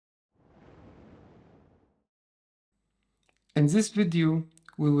In this video,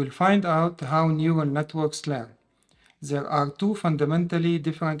 we will find out how neural networks learn. There are two fundamentally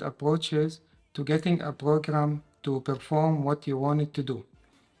different approaches to getting a program to perform what you want it to do.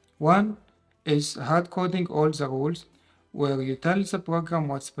 One is hard coding all the rules, where you tell the program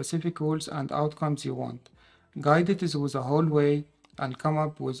what specific rules and outcomes you want, guide it through the whole way, and come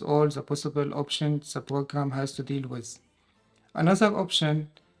up with all the possible options the program has to deal with. Another option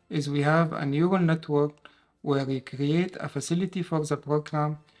is we have a neural network where we create a facility for the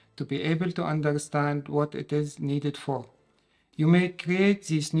program to be able to understand what it is needed for. You may create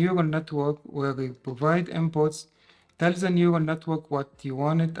this neural network where we provide inputs, tell the neural network what you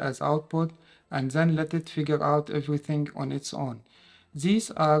want it as output, and then let it figure out everything on its own.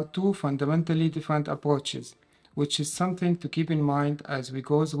 These are two fundamentally different approaches, which is something to keep in mind as we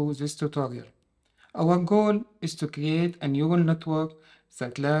go through this tutorial. Our goal is to create a neural network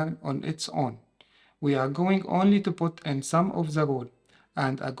that learns on its own. We are going only to put in some of the rules,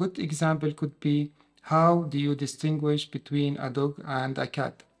 and a good example could be how do you distinguish between a dog and a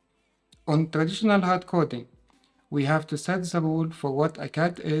cat. On traditional hard coding, we have to set the rule for what a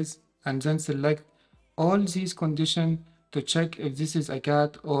cat is and then select all these conditions to check if this is a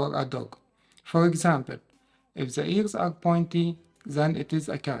cat or a dog. For example, if the ears are pointy, then it is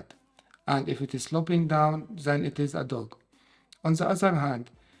a cat, and if it is sloping down, then it is a dog. On the other hand,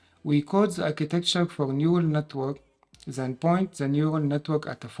 we code the architecture for neural network, then point the neural network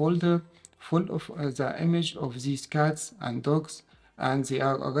at a folder full of the image of these cats and dogs, and they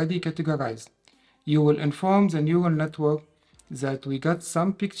are already categorized. You will inform the neural network that we got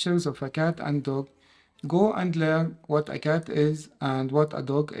some pictures of a cat and dog. Go and learn what a cat is and what a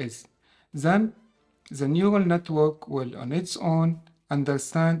dog is. Then the neural network will on its own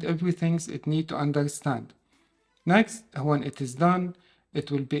understand everything it needs to understand. Next, when it is done, it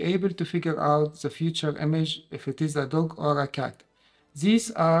will be able to figure out the future image if it is a dog or a cat.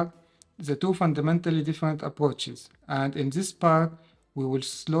 These are the two fundamentally different approaches, and in this part, we will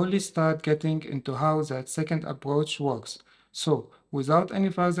slowly start getting into how that second approach works. So, without any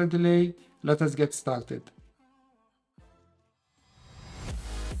further delay, let us get started.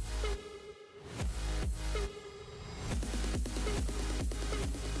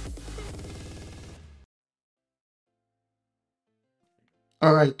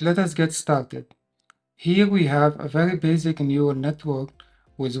 Alright, let us get started. Here we have a very basic neural network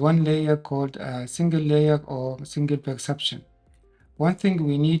with one layer called a single layer or single perception. One thing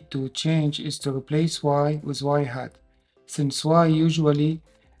we need to change is to replace y with y hat, since y usually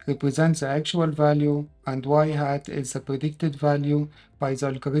represents the actual value and y hat is the predicted value by the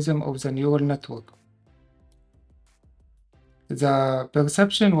algorithm of the neural network. The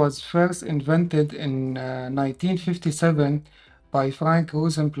perception was first invented in 1957 by Frank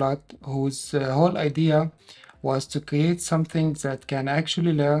Rosenblatt, whose whole idea was to create something that can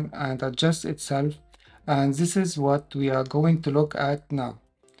actually learn and adjust itself, and this is what we are going to look at now.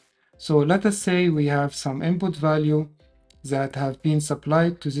 So let us say we have some input value that have been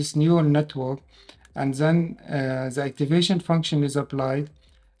supplied to this neural network, and then the activation function is applied,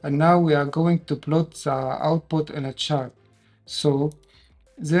 and now we are going to plot the output in a chart. So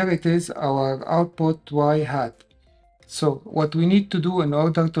there it is, our output y hat. So what we need to do in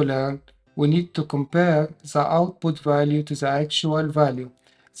order to learn, we need to compare the output value to the actual value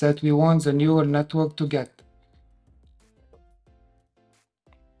that we want the neural network to get.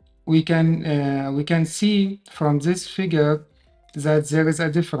 We can see from this figure that there is a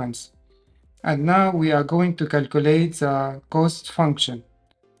difference. And now we are going to calculate the cost function.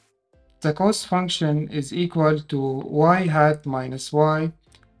 The cost function is equal to y hat minus y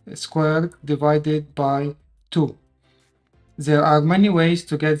squared divided by 2. There are many ways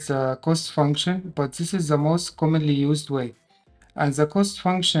to get the cost function, but this is the most commonly used way. And the cost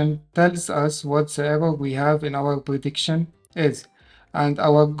function tells us what the error we have in our prediction is. And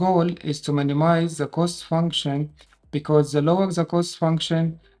our goal is to minimize the cost function, because the lower the cost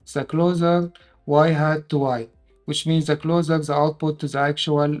function, the closer y hat to y, which means the closer the output to the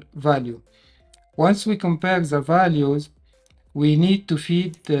actual value. Once we compare the values, we need to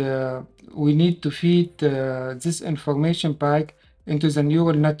feed this information back into the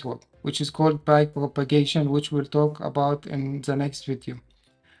neural network, which is called backpropagation, which we'll talk about in the next video.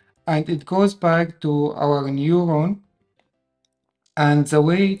 And it goes back to our neuron, and the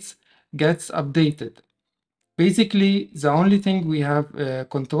weights gets updated. Basically, the only thing we have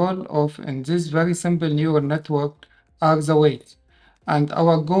control of in this very simple neural network are the weights, and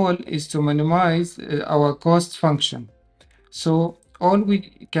our goal is to minimize our cost function. So all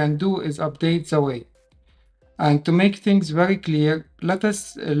we can do is update the weight. And to make things very clear, let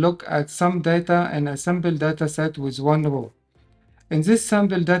us look at some data in a simple data set with one row. In this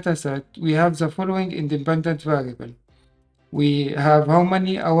sample dataset, we have the following independent variable. We have how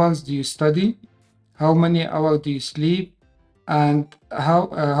many hours do you study, how many hours do you sleep, and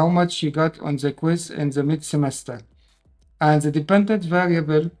how much you got on the quiz in the mid-semester. And the dependent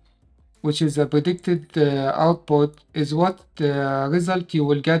variable, which is the predicted output, is what result you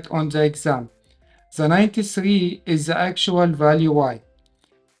will get on the exam. The 93 is the actual value y.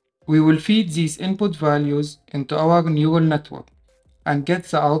 We will feed these input values into our neural network and get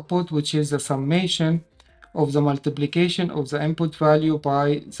the output, which is the summation of the multiplication of the input value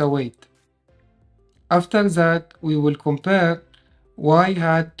by the weight. After that, we will compare y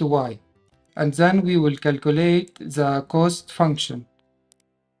hat to y, and then we will calculate the cost function.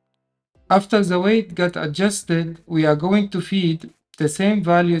 After the weight got adjusted, we are going to feed the same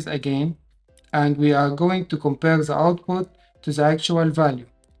values again, and we are going to compare the output to the actual value.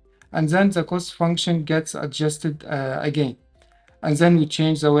 And then the cost function gets adjusted again. And then we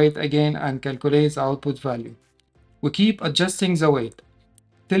change the weight again and calculate the output value. We keep adjusting the weight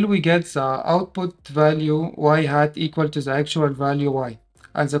till we get the output value y hat equal to the actual value y,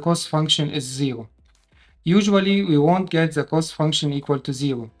 and the cost function is 0. Usually we won't get the cost function equal to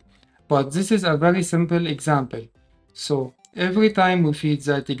 0, but this is a very simple example. So every time we feed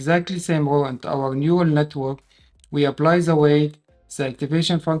that exactly same row into our neural network, we apply the weight, the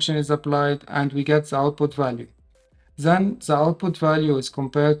activation function is applied, and we get the output value. Then the output value is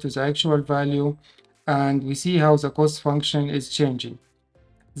compared to the actual value, and we see how the cost function is changing.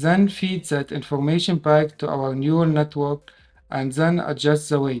 Then feed that information back to our neural network and then adjust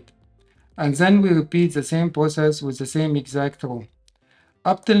the weight. And then we repeat the same process with the same exact row.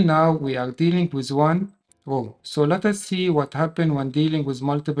 Up till now, we are dealing with one row. So let us see what happened when dealing with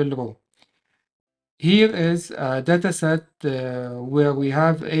multiple rows. Here is a dataset where we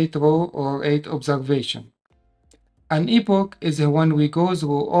have 8 rows or 8 observations. An epoch is when we go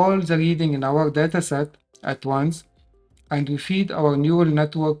through all the reading in our dataset at once, and we feed our neural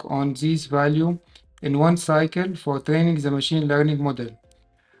network on these values in one cycle for training the machine learning model.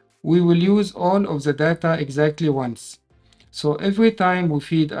 We will use all of the data exactly once. So every time we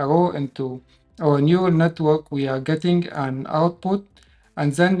feed a row into our neural network, we are getting an output,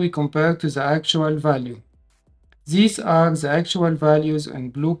 and then we compare to the actual value. These are the actual values in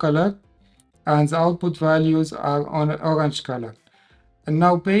blue color, and the output values are on orange color. And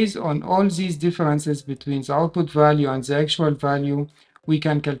now, based on all these differences between the output value and the actual value, we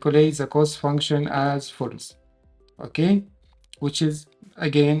can calculate the cost function as follows. Okay, which is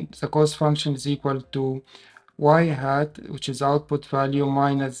again the cost function is equal to y hat, which is output value,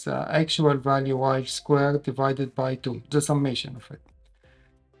 minus the actual value y squared divided by 2, the summation of it.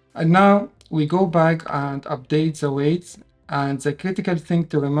 And now we go back and update the weights, and the critical thing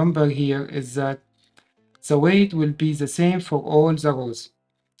to remember here is that the weight will be the same for all the rows.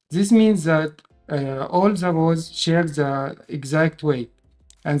 This means that all the rows share the exact weight,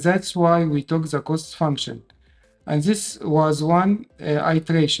 and that's why we took the cost function. And this was one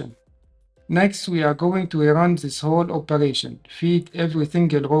iteration. Next, we are going to run this whole operation, feed every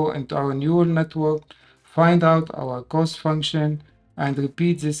single row into our neural network, find out our cost function, and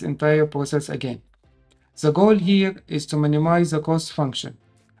repeat this entire process again. The goal here is to minimize the cost function.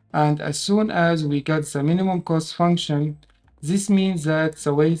 And as soon as we get the minimum cost function, this means that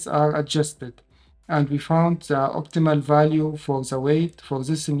the weights are adjusted, and we found the optimal value for the weight for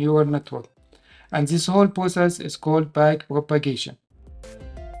this neural network. And this whole process is called backpropagation.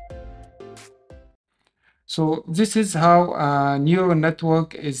 So this is how a neural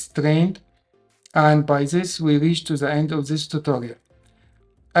network is trained, and by this we reach to the end of this tutorial.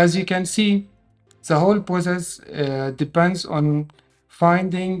 As you can see, the whole process depends on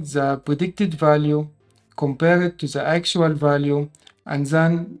finding the predicted value, compare it to the actual value, and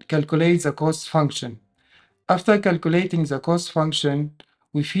then calculate the cost function. After calculating the cost function,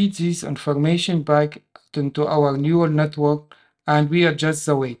 we feed this information back into our neural network and we adjust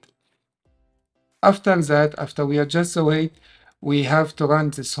the weight. After that, after we adjust the weight, we have to run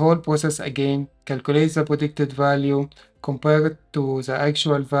this whole process again, calculate the predicted value, compare it to the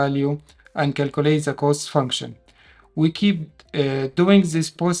actual value, and calculate the cost function. We keep doing this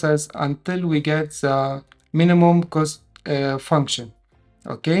process until we get the minimum cost function.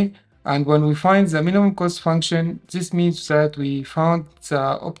 Okay, and when we find the minimum cost function, this means that we found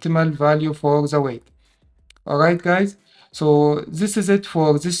the optimal value for the weight. Alright guys, so this is it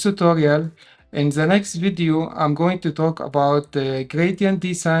for this tutorial. In the next video, I'm going to talk about gradient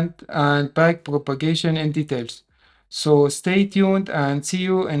descent and backpropagation in details. So stay tuned and see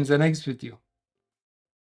you in the next video.